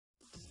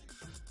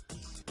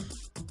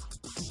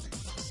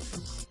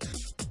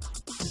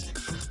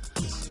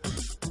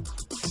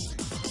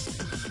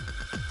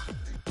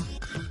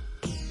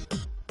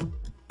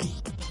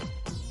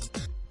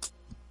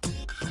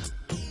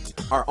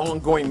Our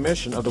ongoing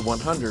mission of the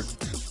 100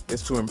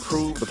 is to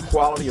improve the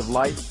quality of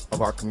life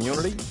of our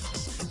community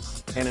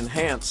and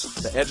enhance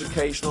the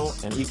educational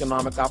and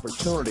economic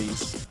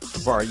opportunities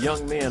for our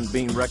young men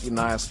being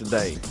recognized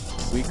today.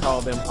 We call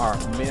them our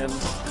men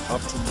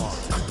of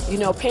tomorrow. You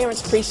know,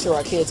 parents preach to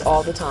our kids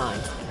all the time,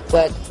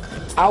 but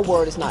our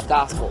word is not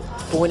gospel.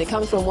 But when it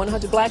comes from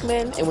 100 black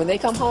men, and when they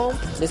come home,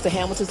 Mr.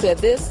 Hamilton said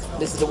this,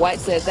 Mrs. DeWhite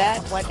said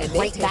that. What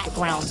great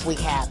backgrounds we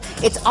have.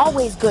 It's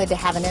always good to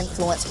have an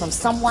influence from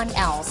someone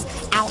else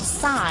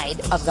outside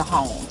of the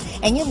home.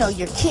 And you know,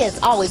 your kids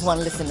always want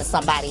to listen to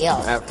somebody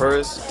else. At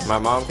first, my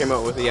mom came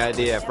up with the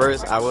idea. At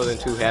first, I wasn't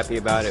too happy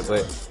about it,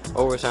 but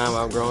over time,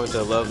 I've grown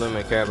to love them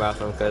and care about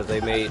them because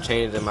they made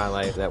changes in my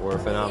life that were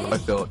phenomenal. I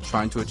felt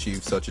trying to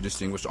achieve such a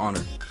distinguished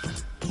honor.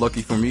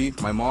 Lucky for me,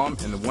 my mom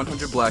and the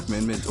 100 Black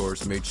Men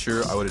mentors made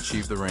sure I would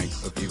achieve the rank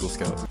of Eagle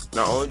Scout.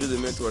 Not only do the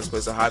mentors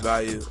place a high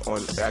value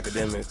on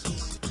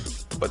academics,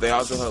 but they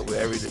also help with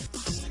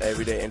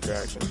everyday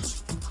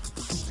interactions.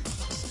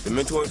 The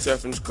mentoring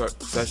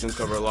sessions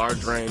cover a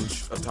large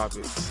range of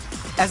topics.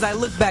 As I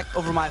look back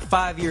over my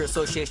 5-year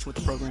association with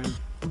the program,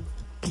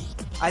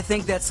 I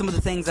think that some of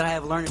the things that I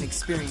have learned and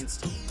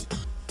experienced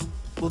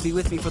will be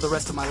with me for the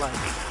rest of my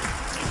life.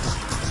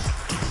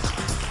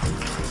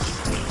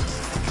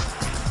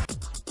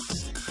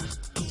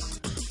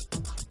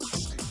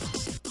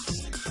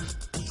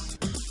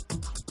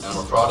 I'm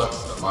a product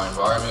of my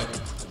environment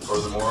and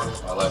furthermore,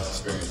 my life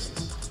experiences.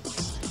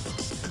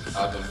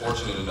 I've been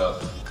fortunate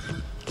enough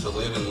to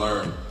live and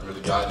learn under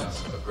the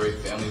guidance of great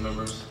family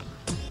members,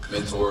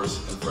 mentors,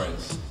 and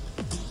friends.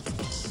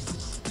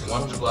 The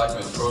 100 Black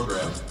Men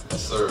program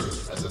has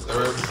served as the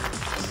third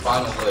and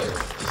final leg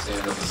to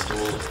stand on the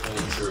stool of full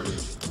maturity.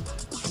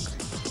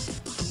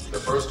 The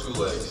first 2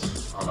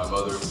 legs are my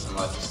mother and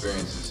life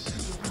experiences.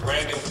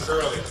 Brandon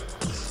Curley.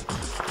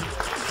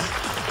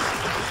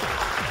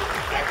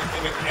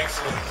 Academic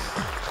excellence,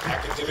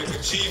 academic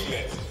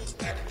achievement,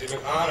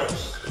 academic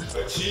honors,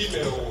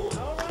 achievement award,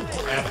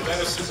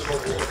 athleticism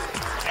award,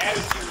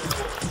 attitude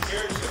award,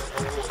 character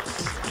award,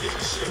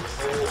 leadership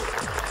award,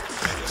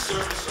 and the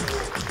service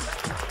award.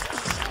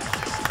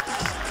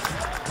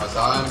 My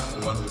time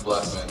in 100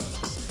 Black Men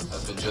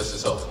has been just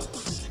as helpful.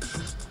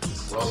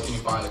 Where else can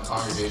you find a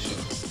congregation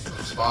of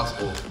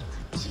responsible,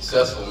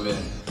 successful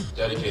men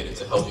dedicated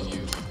to helping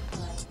you?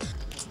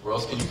 Where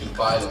else can you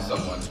confide in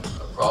someone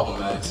a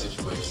problematic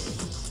situation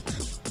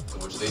in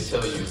which they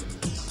tell you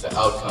the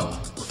outcome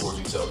before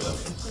you tell them?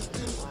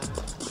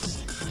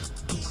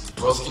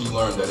 Where else can you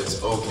learn that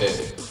it's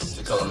okay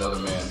to tell another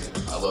man,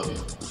 I love you?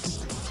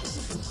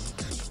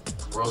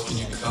 Where else can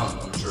you become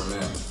a mature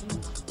man?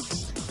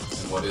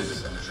 And what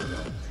is a mature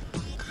man?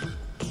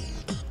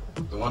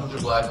 The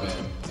 100 Black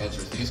Men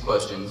answers these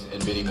questions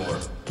and many more.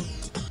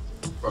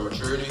 From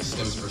maturity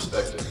stems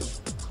perspective.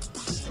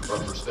 And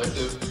from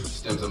perspective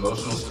stems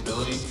emotional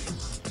stability,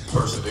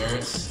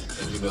 perseverance,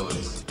 and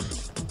humility.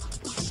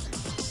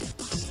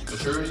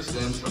 Maturity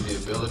stems from the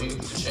ability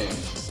to change,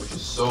 which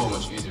is so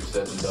much easier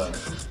said than done.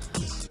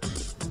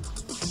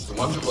 The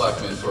 100 Black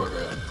Men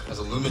program has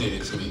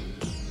illuminated to me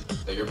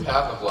that your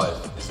path of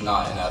life is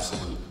not an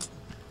absolute.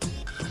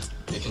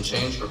 It can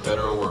change for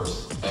better or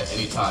worse at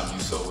any time you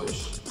so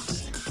wish.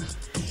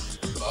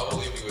 So I will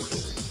leave you with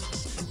this.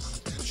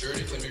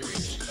 Maturity can be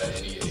reached at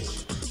any age.